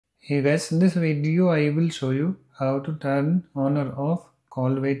Hey guys, in this video I will show you how to turn on or off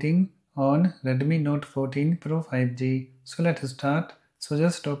call waiting on Redmi Note 14 Pro 5G. So let's start. So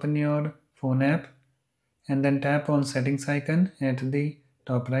just open your phone app and then tap on settings icon at the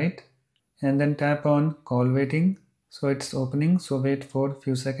top right and then tap on call waiting. So it's opening, so wait for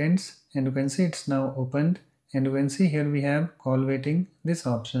few seconds and you can see it's now opened, and you can see here we have call waiting, this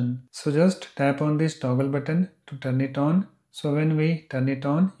option. So just tap on this toggle button to turn it on. So when we turn it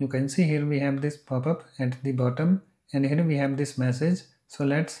on, you can see here we have this pop-up at the bottom and here we have this message. So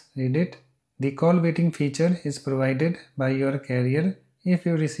let's read it. The call waiting feature is provided by your carrier. If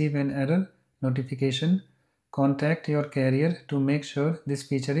you receive an error notification, contact your carrier to make sure this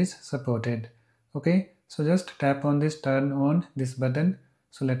feature is supported. Okay, so just tap on this turn on this button.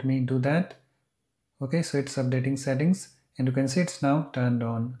 So let me do that. Okay, so it's updating settings and you can see it's now turned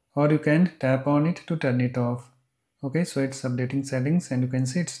on, or you can tap on it to turn it off. Okay, so it's updating settings and you can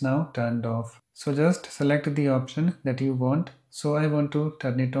see it's now turned off. So just select the option that you want. So I want to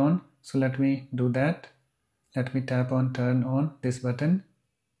turn it on, so let me do that. Let me tap on turn on this button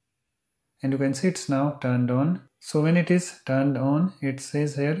and you can see it's now turned on. So when it is turned on, it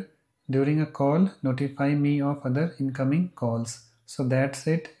says here, during a call notify me of other incoming calls. So that's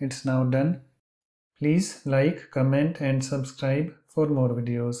it, it's now done. Please like, comment and subscribe for more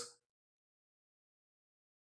videos.